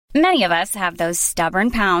Many of us have those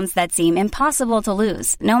stubborn pounds that seem impossible to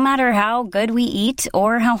lose, no matter how good we eat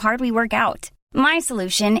or how hard we work out. My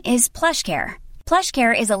solution is PlushCare.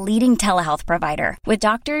 PlushCare is a leading telehealth provider with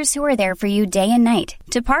doctors who are there for you day and night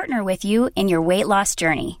to partner with you in your weight loss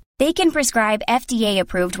journey. They can prescribe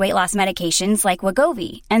FDA-approved weight loss medications like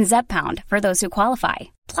Wegovy and Zepbound for those who qualify.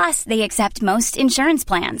 Plus, they accept most insurance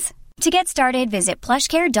plans. To get started, visit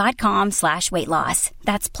plushcare.com/weightloss.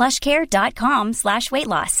 That's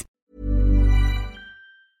plushcare.com/weightloss.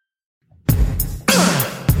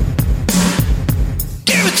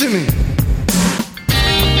 Give it to me.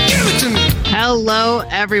 Give it to me. Hello,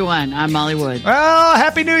 everyone. I'm Molly Wood. Oh,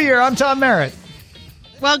 Happy New Year. I'm Tom Merritt.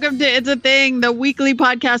 Welcome to It's a Thing, the weekly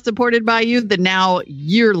podcast supported by you, the now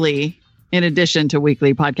yearly, in addition to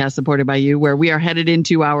weekly podcast supported by you, where we are headed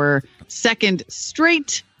into our second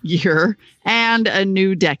straight year and a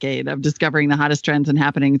new decade of discovering the hottest trends and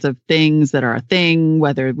happenings of things that are a thing,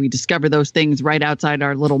 whether we discover those things right outside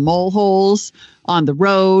our little mole holes, on the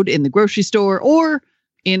road, in the grocery store, or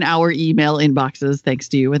in our email inboxes. Thanks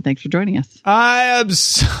to you, and thanks for joining us. I am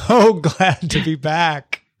so glad to be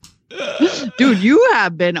back. Dude, you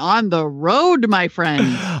have been on the road, my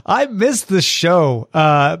friend. I missed the show,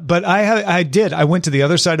 but I did. I went to the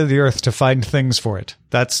other side of the earth to find things for it.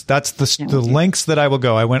 That's the lengths that I will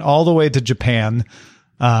go. I went all the way to Japan,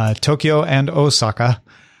 Tokyo and Osaka,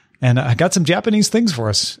 and I got some Japanese things for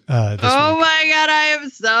us this week. My God, I am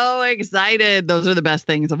so excited. Those are the best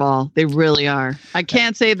things of all. They really are. I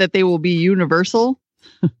can't say that they will be universal.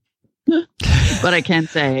 But I can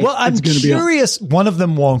say, well, I'm curious. One of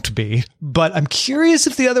them won't be, but I'm curious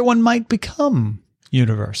if the other one might become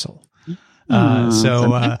universal.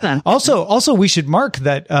 Also, we should mark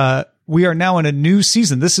that we are now in a new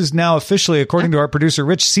season. This is now officially, according to our producer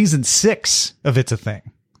Rich, season 6 of It's a Thing.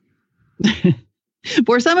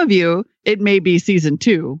 For some of you, it may be season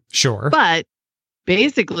 2. Sure, but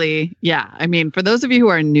basically, yeah. I mean, for those of you who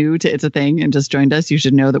are new to It's a Thing and just joined us, you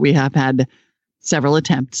should know that we have had several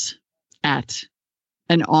attempts at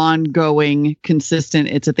an ongoing, consistent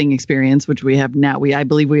It's a Thing experience, which we have now, I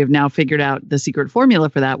believe we have now figured out the secret formula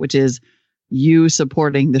for that, which is you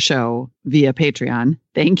supporting the show via Patreon.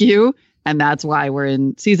 Thank you. And that's why we're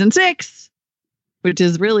in season 6, which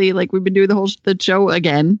is really like we've been doing the show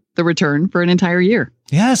again, the return for an entire year.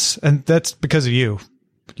 Yes. And that's because of you,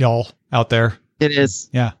 y'all out there. It is.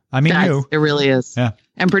 Yeah. I mean, you. It really is. Yeah.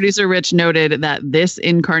 And producer Rich noted that this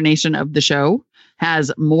incarnation of the show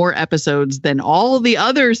has more episodes than all the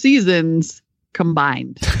other seasons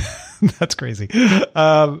combined. That's crazy.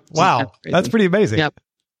 Wow. That's pretty amazing. Yep.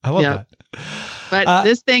 I love that. But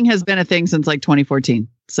this thing has been a thing since like 2014.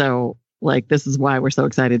 So like, this is why we're so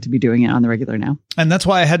excited to be doing it on the regular now. And that's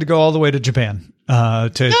why I had to go all the way to Japan. Oh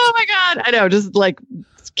my God. I know. Just like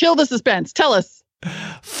kill the suspense. Tell us.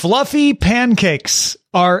 Fluffy pancakes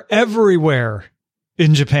are everywhere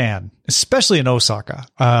in Japan, especially in Osaka.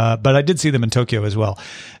 But I did see them in Tokyo as well.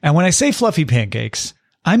 And when I say fluffy pancakes,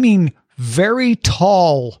 I mean very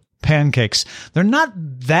tall pancakes. They're not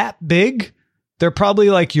that big. They're probably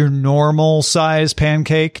like your normal size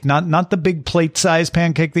pancake, not the big plate size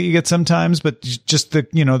pancake that you get sometimes, but just the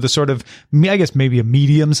sort of, I guess maybe a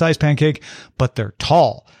medium size pancake, but they're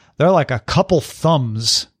tall. They're like a couple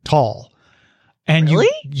thumbs tall. And really?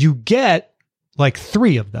 you get like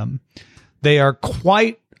 3 of them. They are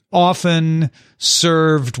quite often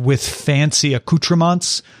served with fancy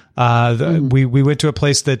accoutrements. We went to a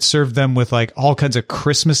place that served them with like all kinds of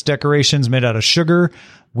Christmas decorations made out of sugar.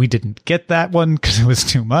 We didn't get that one because it was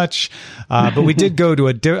too much. But we did go to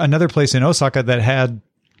another place in Osaka that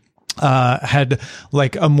had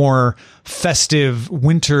like a more festive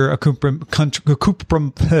winter accoutrement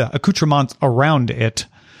around it.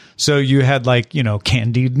 So you had like,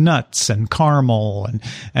 candied nuts and caramel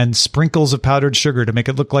and sprinkles of powdered sugar to make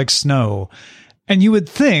it look like snow. And you would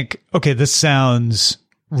think, okay, this sounds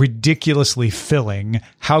ridiculously filling.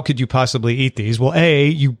 How could you possibly eat these? Well,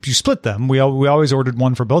 you split them. We always ordered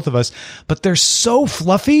one for both of us, but they're so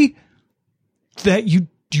fluffy that you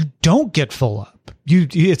don't get full up.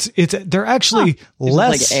 They're actually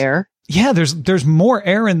less like air. Yeah. There's more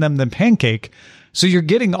air in them than pancake. So you're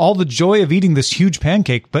getting all the joy of eating this huge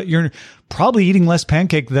pancake, but you're probably eating less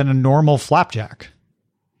pancake than a normal flapjack.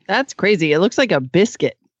 That's crazy. It looks like a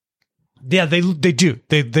biscuit. Yeah, they do.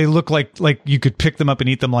 They look like you could pick them up and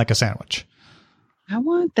eat them like a sandwich. I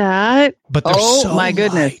want that. But they're so my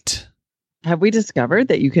goodness. light. Have we discovered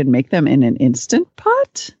that you can make them in an Instant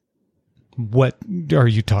Pot? What are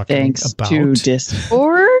you talking Thanks about? to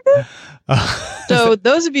Discord. So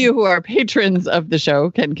those of you who are patrons of the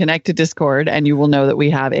show can connect to Discord, and you will know that we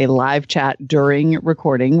have a live chat during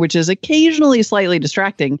recording, which is occasionally slightly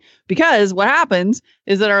distracting because what happens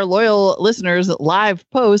is that our loyal listeners live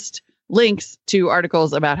post links to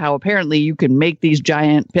articles about how apparently you can make these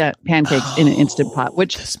giant pancakes in an Instant Pot,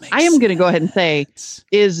 which I am going to go ahead and say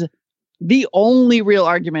is the only real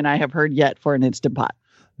argument I have heard yet for an Instant Pot.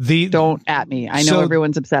 Don't at me. I know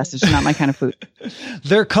everyone's obsessed. It's not my kind of food.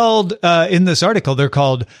 They're called, in this article, they're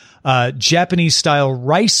called Japanese style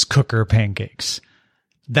rice cooker pancakes.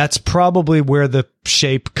 That's probably where the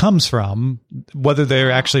shape comes from. Whether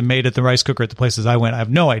they're actually made at the rice cooker at the places I went, I have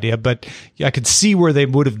no idea. But I could see where they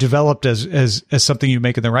would have developed as something you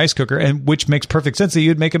make in the rice cooker, and which makes perfect sense that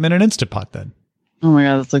you'd make them in an Instant Pot then. Oh my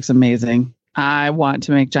God, this looks amazing. I want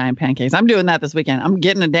to make giant pancakes. I'm doing that this weekend. I'm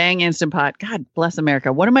getting a dang Instant Pot. God bless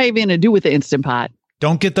America. What am I even going to do with the Instant Pot?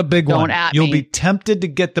 Don't get the big one. You'll be tempted to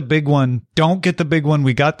get the big one. Don't get the big one.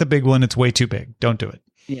 We got the big one. It's way too big. Don't do it.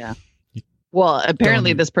 Yeah. Well,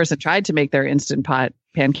 apparently this person tried to make their Instant Pot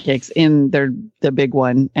pancakes in the big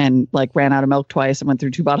one and like ran out of milk twice and went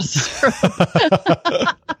through 2 bottles of syrup.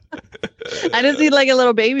 I just need like a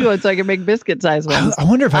little baby one so I can make biscuit size ones. I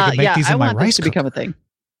wonder if I can make these in my rice cooker. To become a thing.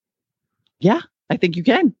 Yeah, I think you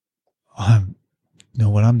can. Know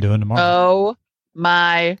what I'm doing tomorrow. Oh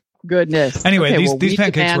my goodness. Anyway, these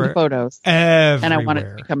pancakes were photos everywhere. And I want it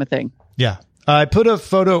to become a thing. Yeah. I put a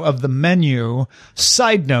photo of the menu.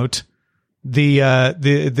 Side note,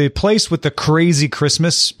 the place with the crazy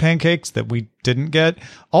Christmas pancakes that we didn't get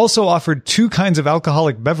also offered 2 kinds of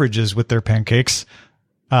alcoholic beverages with their pancakes,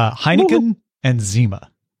 Heineken and Zima.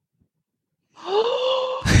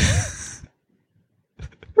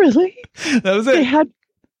 Really? That was it. They had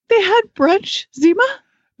brunch Zima?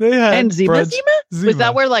 They had and Zima? Zima? Was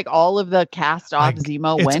that where like all of the cast off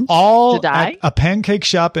Zima went all to die? At a pancake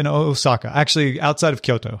shop in Osaka, actually outside of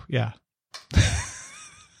Kyoto. Yeah.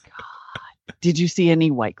 Did you see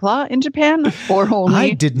any White Claw in Japan? Or only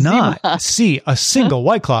I did not see a single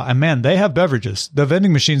White Claw. And man, they have beverages. The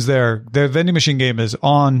vending machines there, their vending machine game is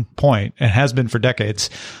on point and has been for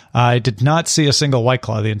decades. I did not see a single White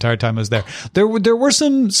Claw the entire time I was there. There were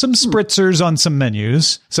some spritzers on some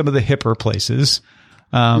menus, some of the hipper places.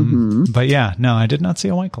 But yeah, no, I did not see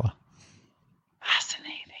a White Claw.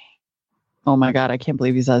 Fascinating. Oh my God. I can't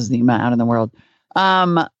believe he saw Zima out in the world.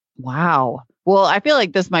 Wow. Well, I feel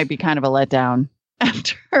like this might be kind of a letdown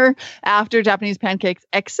after Japanese pancakes,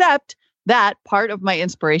 except that part of my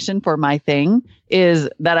inspiration for my thing is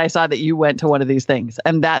that I saw that you went to one of these things,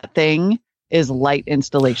 and that thing is light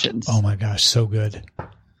installations. Oh my gosh, so good.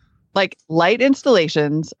 Like light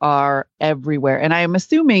installations are everywhere. And I am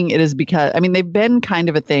assuming it is because, I mean, they've been kind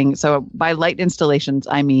of a thing. So by light installations,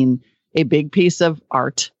 I mean a big piece of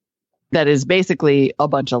art that is basically a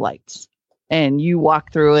bunch of lights. And you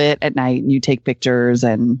walk through it at night and you take pictures,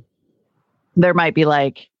 and there might be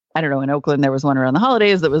like, I don't know, in Oakland, there was one around the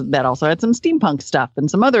holidays that also had some steampunk stuff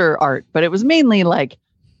and some other art, but it was mainly like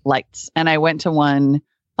lights. And I went to one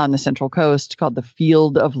on the Central Coast called the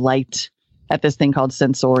Field of Light at this thing called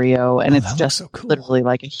Sensorio. And it's just so cool. Literally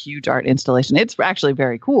like a huge art installation. It's actually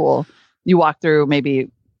very cool. You walk through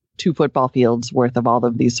maybe 2 football fields worth of all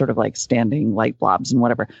of these sort of like standing light blobs and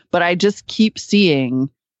whatever. But I just keep seeing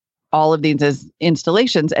all of these as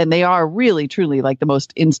installations, and they are really, truly like the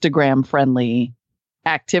most Instagram friendly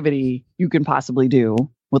activity you can possibly do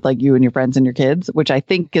with like you and your friends and your kids, which I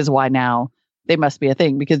think is why now they must be a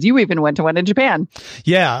thing, because you even went to one in Japan.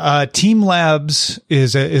 Yeah. Team Labs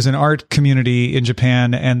is an art community in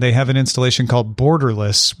Japan, and they have an installation called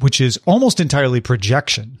Borderless, which is almost entirely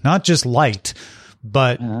projection, not just light.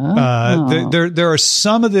 But there are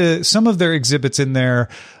some of their exhibits in there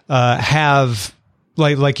have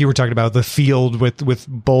like you were talking about the field with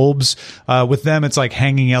bulbs. With them, it's like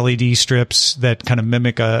hanging LED strips that kind of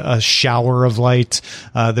mimic a shower of light.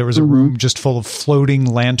 There was a room just full of floating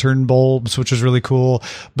lantern bulbs, which was really cool.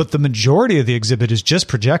 But the majority of the exhibit is just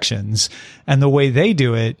projections, and the way they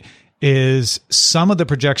do it is some of the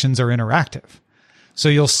projections are interactive. So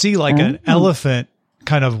you'll see like an elephant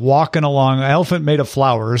kind of walking along, an elephant made of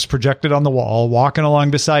flowers projected on the wall, walking along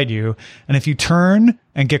beside you. And if you turn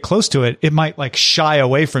and get close to it, it might like shy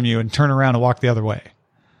away from you and turn around and walk the other way.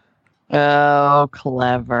 Oh,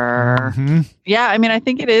 clever. Yeah. I mean, I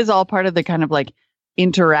think it is all part of the kind of like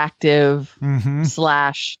interactive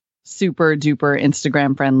 / super duper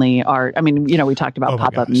Instagram friendly art. I mean, you know, we talked about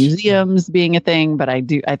pop-up museums being a thing, but I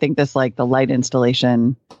think this, like the light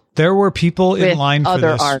installation. There were people in line for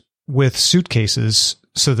this art with suitcases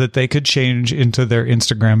so that they could change into their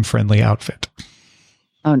Instagram friendly outfit.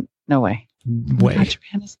 Oh, no way. way. God,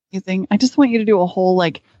 Japan is amazing. I just want you to do a whole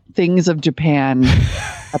like things of Japan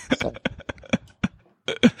episode.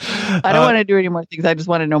 I don't want to do any more things. I just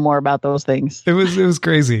want to know more about those things. It was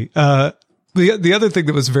crazy. The other thing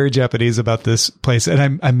that was very Japanese about this place,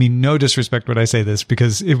 and I mean no disrespect when I say this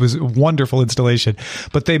because it was a wonderful installation,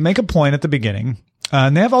 but they make a point at the beginning,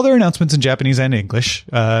 and they have all their announcements in Japanese and English,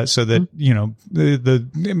 so that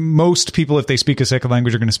the most people, if they speak a second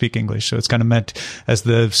language, are going to speak English. So it's kind of meant as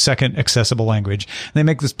the second accessible language. And they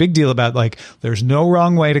make this big deal about like there's no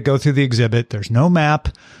wrong way to go through the exhibit. There's no map.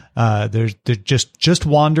 There's just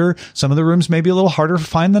wander. Some of the rooms may be a little harder to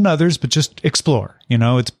find than others, but just explore.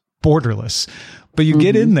 It's borderless. But you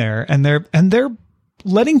get in there and they're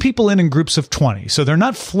letting people in groups of 20. So they're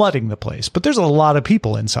not flooding the place, but there's a lot of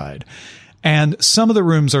people inside. And some of the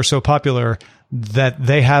rooms are so popular that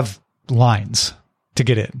they have lines to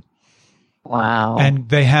get in. Wow. And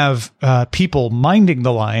they have people minding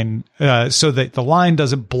the line so that the line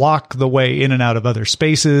doesn't block the way in and out of other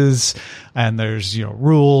spaces. And there's,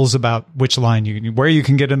 rules about which line where you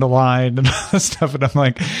can get into line and all that stuff. And I'm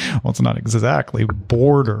like, well, it's not exactly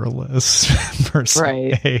borderless per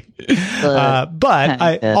se. Right.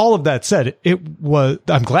 But all of that said,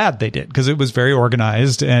 I'm glad they did because it was very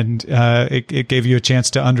organized and it gave you a chance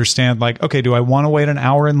to understand like, okay, do I want to wait an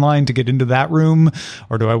hour in line to get into that room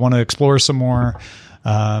or do I want to explore some more?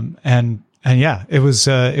 And yeah, it was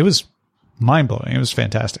mind blowing. It was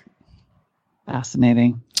fantastic.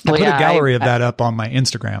 Fascinating. I put a gallery of that up on my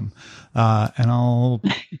Instagram, and I'll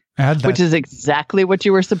add that. Which is exactly what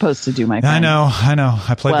you were supposed to do, my friend. I know.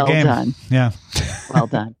 I played the game. Well done. Yeah. Well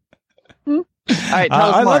done. All right, tell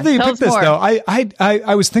us I more. love that you Tell picked us this, more. though.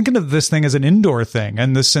 I was thinking of this thing as an indoor thing,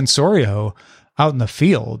 and the Sensorio out in the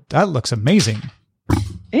field, that looks amazing.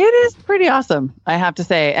 It is pretty awesome, I have to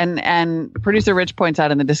say. And producer Rich points out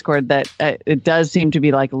in the Discord that it does seem to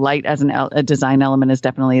be like light as a design element is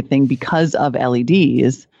definitely a thing because of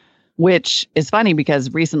LEDs, which is funny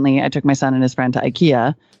because recently I took my son and his friend to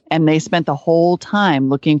IKEA and they spent the whole time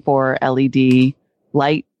looking for LED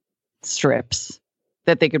light strips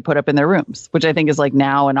that they could put up in their rooms, which I think is like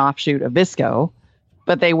now an offshoot of Visco.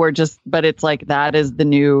 But it's like that is the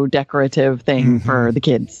new decorative thing for the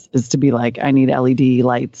kids is to be like, I need LED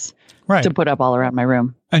lights to put up all around my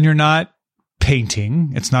room. And you're not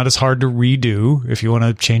painting. It's not as hard to redo if you want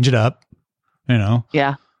to change it up,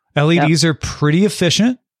 Yeah. LEDs are pretty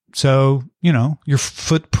efficient. So, your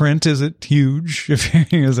footprint isn't huge if you're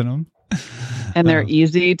using them. And they're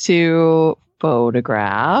easy to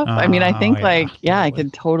photograph. I mean, I think I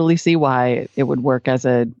could totally see why it would work as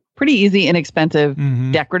a pretty easy, inexpensive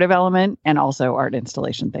decorative element and also art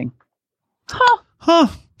installation thing.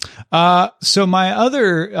 So my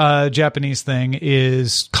other Japanese thing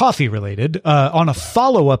is coffee related. On a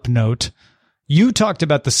follow-up note, you talked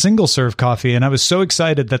about the single serve coffee, and I was so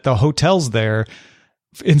excited that the hotels there,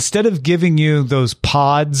 instead of giving you those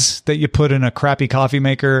pods that you put in a crappy coffee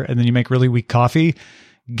maker and then you make really weak coffee,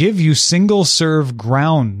 give you single serve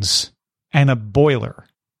grounds and a boiler.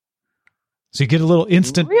 So you get a little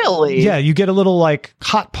instant. Really? Yeah, you get a little like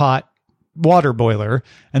hot pot water boiler,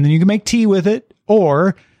 and then you can make tea with it,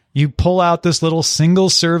 or you pull out this little single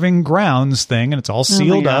serving grounds thing, and it's all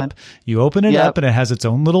sealed up. You open it up, and it has its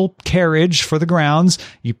own little carriage for the grounds.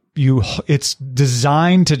 It's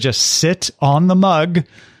designed to just sit on the mug,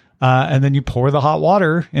 and then you pour the hot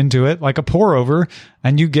water into it like a pour over,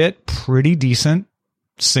 and you get pretty decent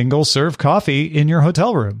single serve coffee in your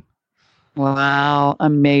hotel room. Wow,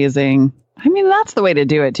 amazing. I mean, that's the way to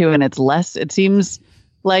do it too. And it seems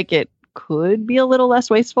like it could be a little less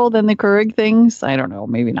wasteful than the Keurig things. I don't know.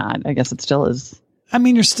 Maybe not. I guess it still is. I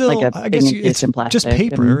mean, you're still, like it's just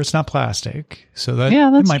paper. It's not plastic. So that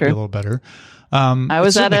it might be a little better. I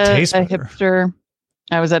was at a hipster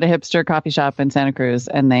coffee shop in Santa Cruz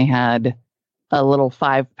and they had a little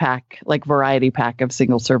 5-pack, like variety pack of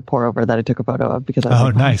single serve pour over that I took a photo of because I was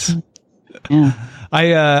like, nice. Yeah.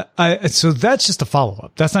 So that's just a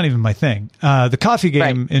follow-up. That's not even my thing. The coffee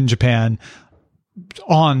game in Japan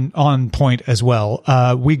on point as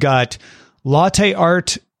well. We got latte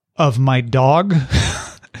art of my dog.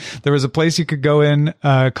 There was a place you could go in,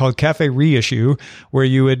 called Cafe Reissue, where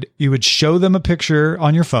you would show them a picture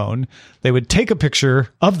on your phone. They would take a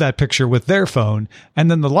picture of that picture with their phone, and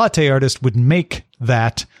then the latte artist would make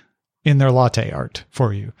that in their latte art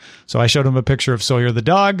for you. So I showed them a picture of Sawyer the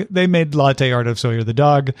dog. They made latte art of Sawyer the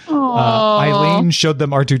dog. Eileen showed them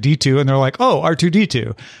R2-D2 and they're like, oh,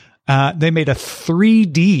 R2-D2. They made a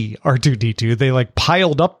 3D R2-D2. They like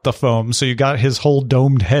piled up the foam. So you got his whole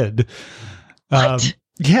domed head. What?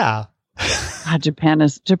 Yeah. God, Japan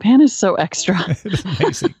is so extra. It's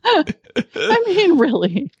amazing. I mean,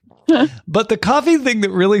 really. But the coffee thing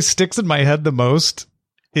that really sticks in my head the most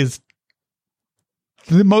is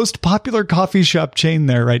the most popular coffee shop chain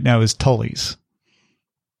there right now is Tully's.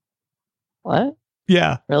 What?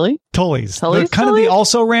 Yeah. Really? Tully's. Tully's? Kind of the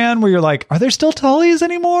also ran where you're like, are there still Tully's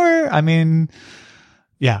anymore? I mean,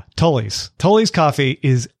 yeah, Tully's. Tully's coffee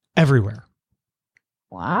is everywhere.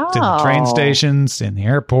 Wow. It's in the train stations, in the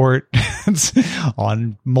airport, it's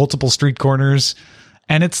on multiple street corners.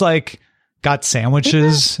 And it's like got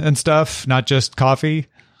sandwiches and stuff, not just coffee.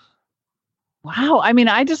 Wow. I mean,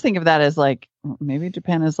 I just think of that as like, maybe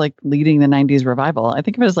Japan is like leading the 90s revival. I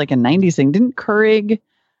think of it as like a 90s thing. Didn't Keurig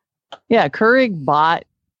bought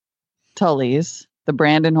Tully's, the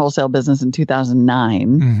brand and wholesale business, in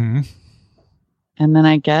 2009. Mm-hmm. And then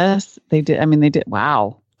I guess they did. I mean, they did.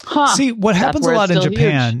 Wow. Huh. See, what happens a lot in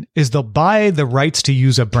Japan is they'll buy the rights to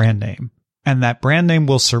use a brand name, and that brand name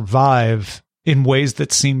will survive in ways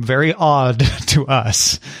that seem very odd to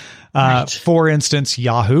us. Right. For instance,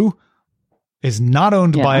 Yahoo is not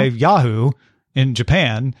owned by Yahoo in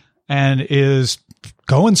Japan and is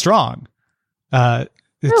going strong.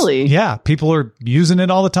 Really? Yeah, people are using it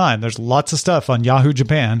all the time. There's lots of stuff on Yahoo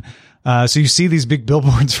Japan. So you see these big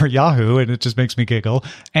billboards for Yahoo, and it just makes me giggle.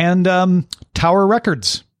 And Tower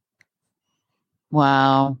Records.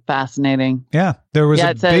 Wow. Fascinating. Yeah, there was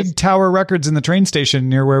a says, big Tower Records in the train station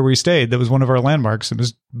near where we stayed. That was one of our landmarks. It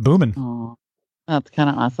was booming. Oh, that's kind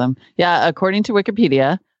of awesome. Yeah, according to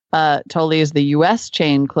Wikipedia, Tully's, the U.S.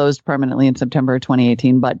 chain, closed permanently in September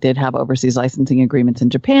 2018, but did have overseas licensing agreements in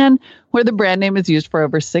Japan, where the brand name is used for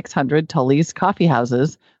over 600 Tully's coffee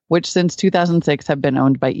houses, which since 2006 have been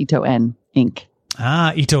owned by Ito-En Inc.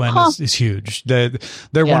 Ah, Ito-En is huge. They're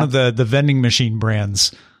one of the vending machine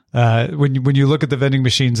brands. When you look at the vending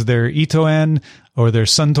machines, they're Ito-En or they're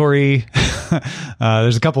Suntory.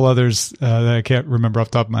 There's a couple others that I can't remember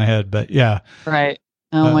off the top of my head, but yeah. Right.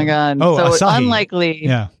 Oh my God. So it's Asahi. unlikely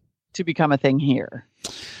to become a thing here.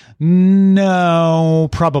 No,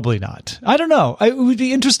 probably not. I don't know. It would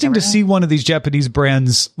be interesting to see one of these Japanese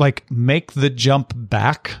brands like make the jump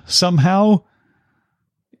back somehow.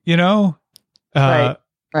 You know? Right.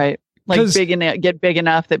 Like get big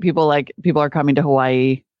enough that people are coming to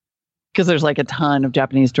Hawaii. Because there's like a ton of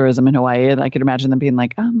Japanese tourism in Hawaii, and I could imagine them being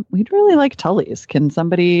like, we'd really like Tully's. Can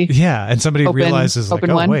somebody? Yeah, and somebody realizes like,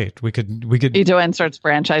 oh wait, we could. Ito-En starts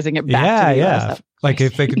franchising it back. Yeah. Like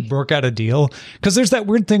if they could work out a deal, because there's that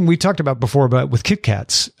weird thing we talked about before, but with Kit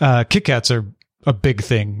Kats. Kit Kats are a big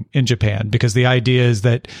thing in Japan because the idea is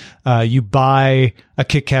that you buy a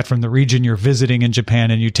Kit Kat from the region you're visiting in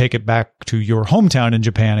Japan and you take it back to your hometown in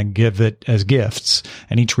Japan and give it as gifts.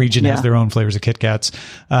 And each region has their own flavors of Kit Kats.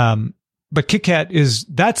 But Kit Kat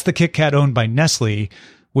that's the Kit Kat owned by Nestle,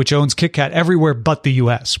 which owns Kit Kat everywhere but the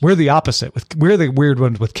US. We're the opposite. We're the weird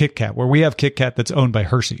ones with Kit Kat, where we have Kit Kat that's owned by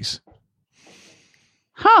Hershey's.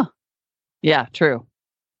 Huh. Yeah, true.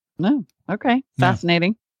 No. Okay.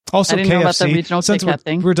 Fascinating. Yeah. Also, I didn't know about the regional Kit Kat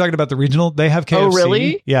thing. We're talking about the regional. They have KFC. Oh,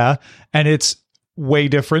 really? Yeah. And it's way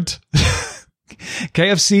different.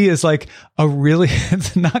 KFC is like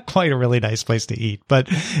it's not quite a really nice place to eat, but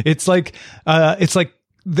it's like,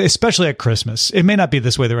 especially at Christmas. It may not be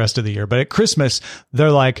this way the rest of the year, but at Christmas,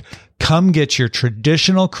 they're like, come get your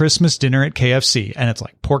traditional Christmas dinner at KFC. And it's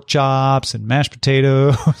like pork chops and mashed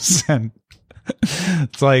potatoes. And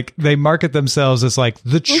it's like they market themselves as like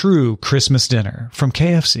the true Christmas dinner from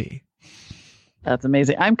KFC. That's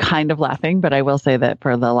amazing. I'm kind of laughing, but I will say that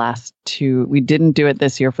for the last we didn't do it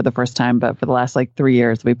this year for the first time, but for the last 3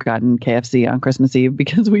 years, we've gotten KFC on Christmas Eve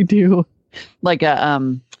because we do like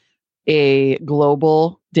a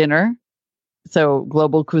global dinner. So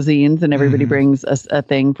global cuisines, and everybody brings a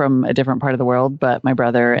thing from a different part of the world. But my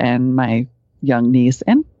brother and my young niece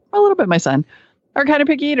and a little bit my son are kind of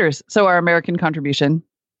picky eaters. So our American contribution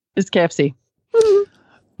is KFC.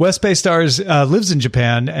 West Bay Stars lives in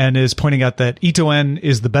Japan and is pointing out that Ito-En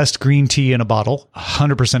is the best green tea in a bottle.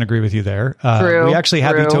 100% agree with you there. True, we actually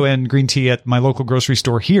have Ito-En green tea at my local grocery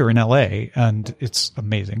store here in LA, and it's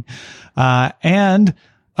amazing. And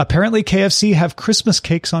apparently KFC have Christmas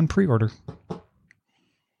cakes on pre-order.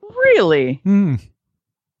 Really? I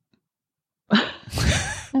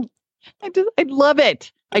love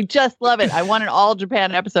it. I just love it. I want an all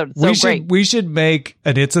Japan episode. It's so great. We should make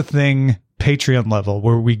an It's a Thing Patreon level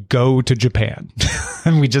where we go to Japan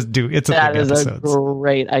and we just do It's a Thing episodes. That is a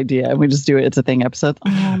great idea. And we just do It's a Thing episodes.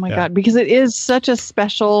 Oh my God. Because it is such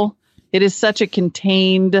a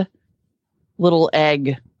contained little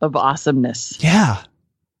egg of awesomeness. Yeah.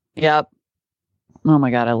 Yep. Oh my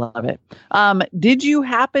God. I love it. Did you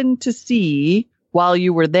happen to see while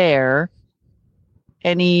you were there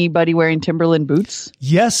anybody wearing Timberland boots?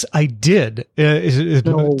 Yes, I did.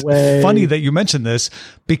 No way. Funny that you mentioned this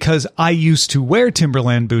because I used to wear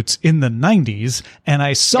Timberland boots in the 90s and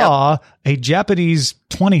I saw a Japanese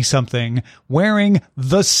 20-something wearing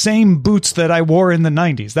the same boots that I wore in the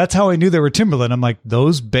 90s. That's how I knew they were Timberland. I'm like,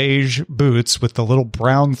 those beige boots with the little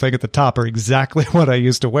brown thing at the top are exactly what I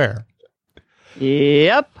used to wear.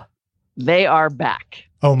 Yep. They are back.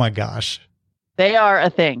 Oh my gosh. They are a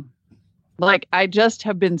thing. Like, I just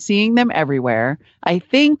have been seeing them everywhere. I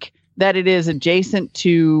think that it is adjacent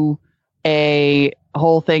to a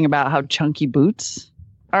whole thing about how chunky boots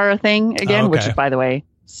are a thing again, which is, by the way,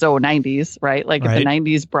 so 90s, right? Like, if the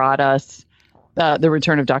 90s brought us the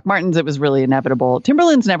return of Doc Martens, it was really inevitable.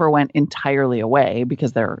 Timberlands never went entirely away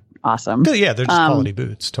because they're awesome. Yeah, they're just quality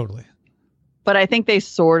boots, totally. But I think they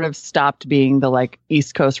sort of stopped being the like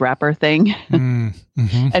East Coast rapper thing and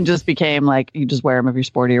just became like, you just wear them if you're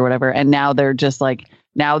sporty or whatever. And now they're just like,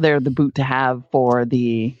 now they're the boot to have for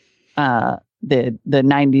the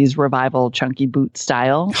 90s revival chunky boot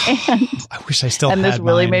style. And I wish I still had and this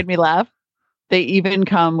really mine. made me laugh. They even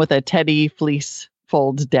come with a Teddy fleece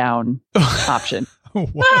fold down option.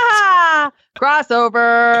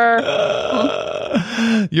 Crossover.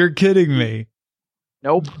 You're kidding me.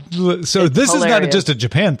 Nope. So It's this is not hilarious. just a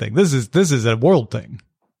Japan thing. This is a world thing.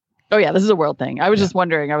 Oh yeah, this is a world thing. I was just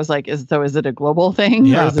wondering. I was like, is it a global thing?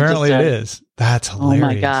 Yeah, Or is apparently it it is. That's hilarious. Oh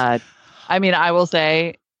my God. I mean, I will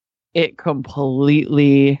say it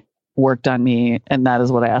completely worked on me. And that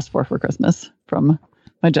is what I asked for Christmas from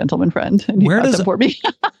my gentleman friend. And he Where got does them for me.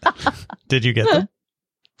 Did you get them?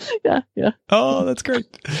 Yeah. Oh, that's great.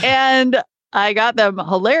 And I got them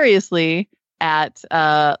hilariously at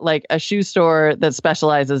like a shoe store that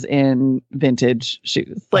specializes in vintage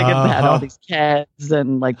shoes. Like it had all these Keds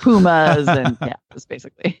and like Pumas and yeah, it was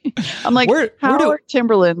basically. I'm like, how are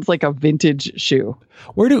Timberlands like a vintage shoe?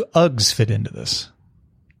 Where do Uggs fit into this?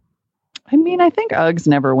 I mean, I think Uggs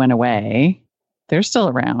never went away. They're still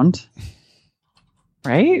around.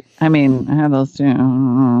 Right? I mean, I have those too. I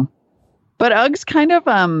don't know. But Uggs kind of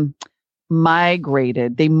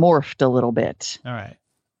migrated. They morphed a little bit. All right.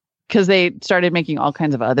 Because they started making all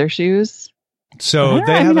kinds of other shoes. So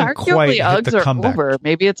they haven't quite hit Uggs the are comeback. over.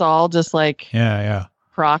 Maybe it's all just like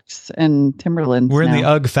Crocs and Timberlands. We're in now. the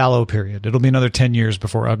Ugg fallow period. It'll be another 10 years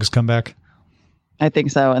before Uggs come back. I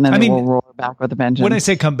think so. And then we'll roll back with a vengeance. When I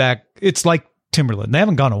say come back, it's like Timberland. They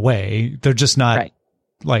haven't gone away. They're just not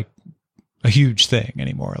like a huge thing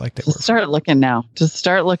anymore. Like they were. Start looking now. Just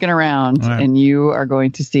start looking around, and you are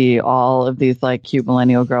going to see all of these like cute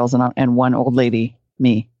millennial girls and one old lady,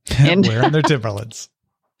 me, wearing their Timberlands,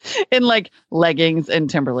 in like leggings and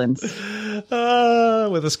Timberlands, with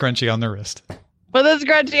a scrunchie on their wrist. With a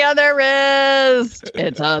scrunchie on their wrist.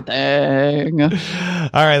 It's a thing. All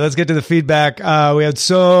right, let's get to the feedback. We had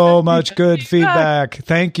so much good feedback.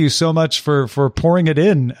 Thank you so much for pouring it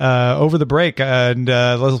in over the break. And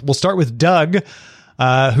we'll start with Doug,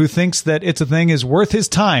 who thinks that It's a Thing is worth his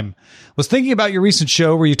time. Was thinking about your recent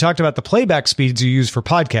show where you talked about the playback speeds you use for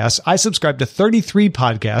podcasts. I subscribe to 33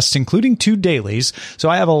 podcasts, including 2 dailies, so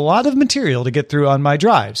I have a lot of material to get through on my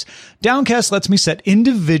drives. Downcast lets me set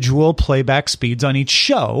individual playback speeds on each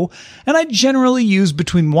show, and I generally use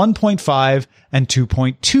between 1.5 and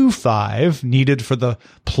 2.25 needed for the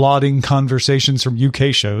plodding conversations from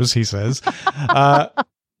UK shows, he says.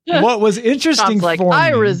 What was interesting Sounds like for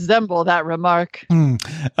I me... resemble that remark.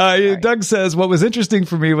 Doug says, what was interesting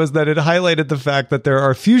for me was that it highlighted the fact that there are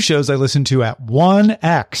a few shows I listen to at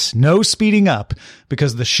 1x, no speeding up,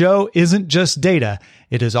 because the show isn't just data.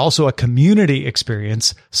 It is also a community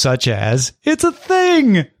experience, such as It's a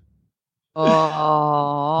Thing.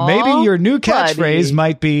 Oh, maybe your new catchphrase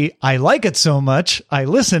might be, I like it so much, I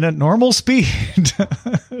listen at normal speed.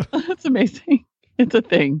 That's amazing. It's a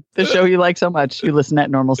thing. The show you like so much, you listen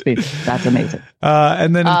at normal speed. That's amazing.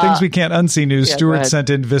 And then in Things We Can't Unsee news, yeah, Stuart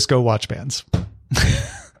sent in Visco watch bands.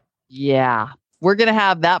 Yeah. We're going to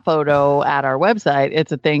have that photo at our website,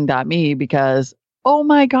 it'sathing.me, because, oh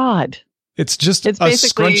my God. It's just a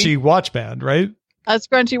scrunchy watch band, right? A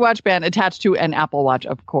scrunchy watch band attached to an Apple Watch,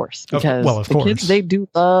 of course. Because of course. Kids, they do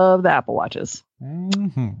love the Apple Watches.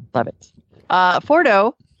 Mm-hmm. Love it.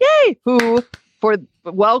 Fordo, yay!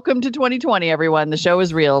 Welcome to 2020, everyone. The show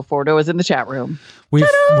is real. Fordo is in the chat room. We've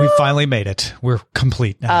finally made it. We're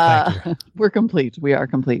complete now. Thank you. We're complete. We are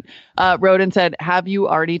complete. Roden said, have you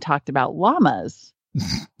already talked about llamas?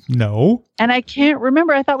 No. And I can't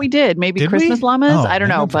remember. I thought we did. Maybe did Christmas we? llamas? Oh, I don't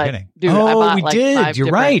know. But dude, I oh, bought we like did. 5 You're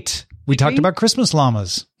different- right. We talked about Christmas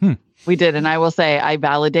llamas. We did. And I will say I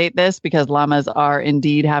validate this because llamas are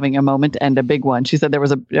indeed having a moment, and a big one. She said there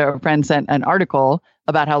was a friend sent an article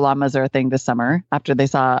about how llamas are a thing this summer after they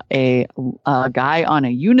saw a guy on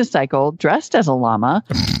a unicycle dressed as a llama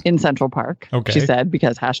in Central Park. Okay. She said,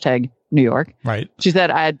 because #New York. Right. She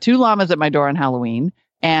said, I had 2 llamas at my door on Halloween.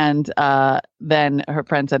 And then her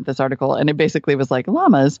friend sent this article, and it basically was like,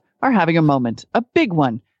 llamas are having a moment, a big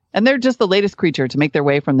one. And they're just the latest creature to make their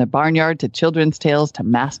way from the barnyard to children's tales to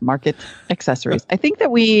mass market accessories. I think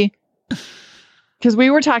that because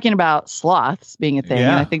we were talking about sloths being a thing,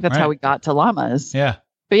 and I think that's how we got to llamas. Yeah.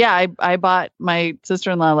 But yeah, I bought my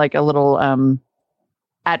sister-in-law like a little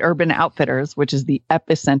at Urban Outfitters, which is the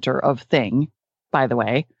epicenter of thing, by the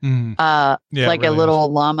way. Yeah, like really a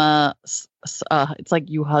little llama. It's like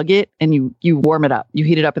you hug it and you warm it up. You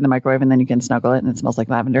heat it up in the microwave and then you can snuggle it and it smells like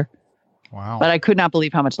lavender. Wow. But I could not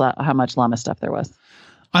believe how much llama stuff there was.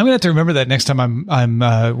 I'm gonna have to remember that next time I'm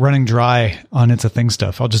running dry on It's a Thing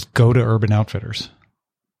stuff. I'll just go to Urban Outfitters.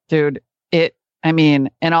 Dude, and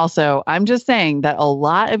also I'm just saying that a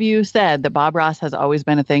lot of you said that Bob Ross has always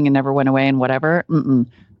been a thing and never went away and whatever.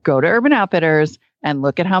 Go to Urban Outfitters and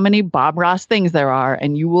look at how many Bob Ross things there are,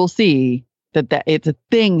 and you will see that it's a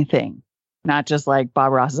thing, not just like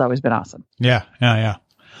Bob Ross has always been awesome. Yeah.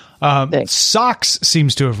 Socks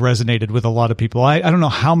seems to have resonated with a lot of people. I don't know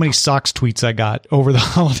how many socks tweets I got over the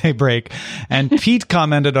holiday break. And Pete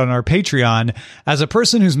commented on our Patreon, as a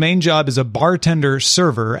person whose main job is a bartender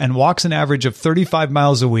server and walks an average of 35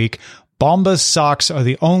 miles a week, Bombas socks are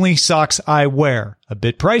the only socks I wear. A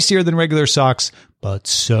bit pricier than regular socks, but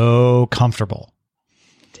so comfortable.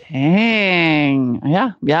 Dang.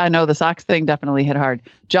 Yeah, I know the socks thing definitely hit hard.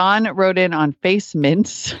 John wrote in on face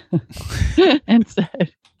mints and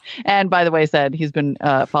said, and by the way, said he's been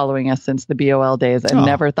following us since the BOL days and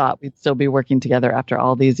never thought we'd still be working together after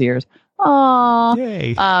all these years. Aww.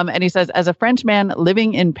 Yay. And he says, as a French man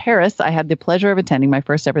living in Paris, I had the pleasure of attending my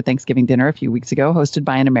first ever Thanksgiving dinner a few weeks ago, hosted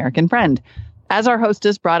by an American friend. As our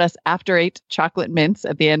hostess brought us After 8 chocolate mints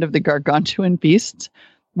at the end of the gargantuan feast,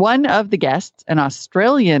 one of the guests, an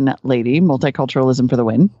Australian lady, multiculturalism for the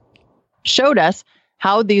win, showed us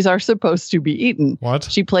how these are supposed to be eaten. What?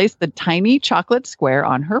 She placed the tiny chocolate square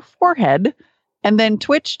on her forehead and then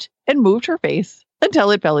twitched and moved her face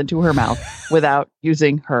until it fell into her mouth without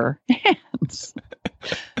using her hands.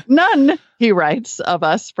 None, he writes, of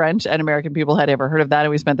us French and American people had ever heard of that, and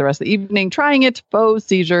we spent the rest of the evening trying it, faux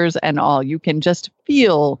seizures and all. You can just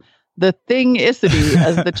feel the thingicity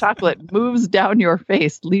as the chocolate moves down your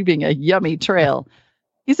face, leaving a yummy trail.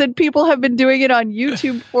 He said people have been doing it on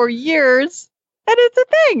YouTube for years, and it's a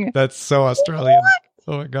thing. That's so Australian. What?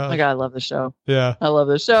 Oh my God. Oh my God, I love the show. Yeah. I love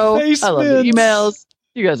the show. Basements. I love the emails.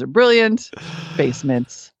 You guys are brilliant.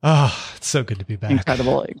 Basements. Oh, it's so good to be back.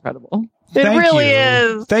 Incredible. It really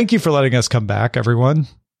is. Thank you for letting us come back, everyone.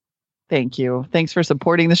 Thank you. Thanks for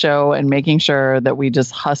supporting the show and making sure that we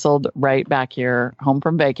just hustled right back here, home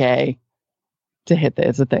from vacay, to hit the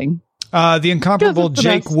It's a Thing. The incomparable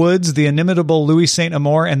Jake Woods, the inimitable Louis St.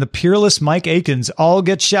 Amour, and the peerless Mike Akins all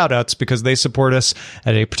get shout-outs because they support us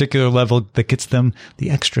at a particular level that gets them the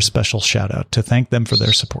extra special shout-out to thank them for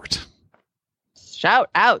their support.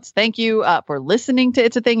 Shout outs. Thank you for listening to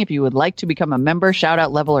It's a Thing. If you would like to become a member, shout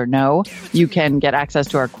out level or no, you can get access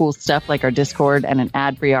to our cool stuff like our Discord and an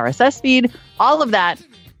ad-free RSS feed. All of that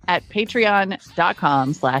at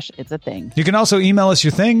patreon.com/It's a Thing. You can also email us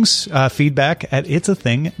your things, feedback at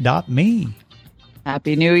itsathing.me.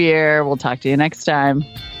 Happy New Year. We'll talk to you next time.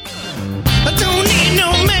 I don't need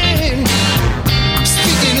no man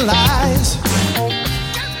speaking lies.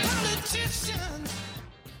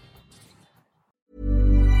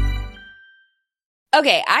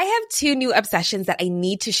 Okay, I have 2 new obsessions that I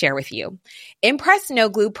need to share with you. Impress No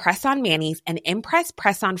Glue Press-On Manis and Impress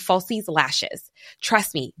Press-On Falsies Lashes.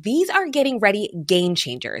 Trust me, these are getting ready game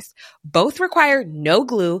changers. Both require no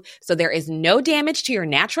glue, so there is no damage to your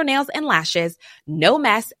natural nails and lashes, no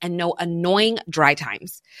mess, and no annoying dry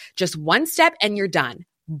times. Just one step and you're done.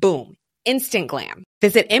 Boom. Instant glam.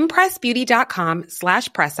 Visit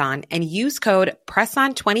impressbeauty.com/presson and use code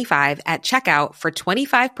PRESSON25 at checkout for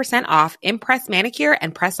 25% off Impress Manicure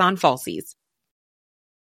and Press-On Falsies.